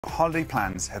Holiday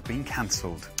plans have been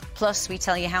cancelled. Plus, we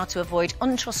tell you how to avoid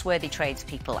untrustworthy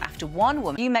tradespeople after one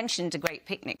woman. You mentioned a great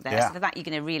picnic there, so for that you're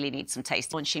going to really need some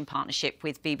taste. Launching in partnership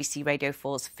with BBC Radio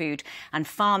 4's Food and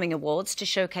Farming Awards to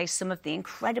showcase some of the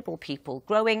incredible people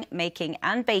growing, making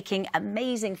and baking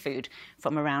amazing food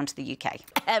from around the UK.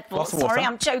 Sorry,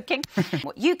 I'm joking.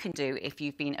 What you can do if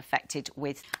you've been affected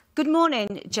with... Good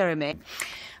morning, Jeremy.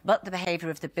 But the behaviour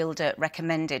of the builder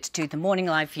recommended to the Morning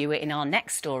Live viewer in our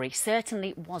next story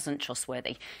certainly wasn't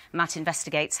trustworthy. Matt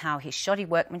investigates how his shoddy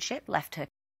workmanship left her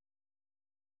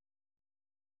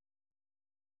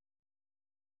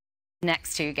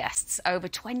next two guests. Over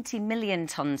 20 million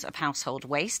tonnes of household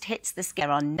waste hits the scale.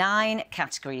 There are 9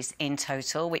 categories in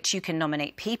total, which you can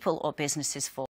nominate people or businesses for.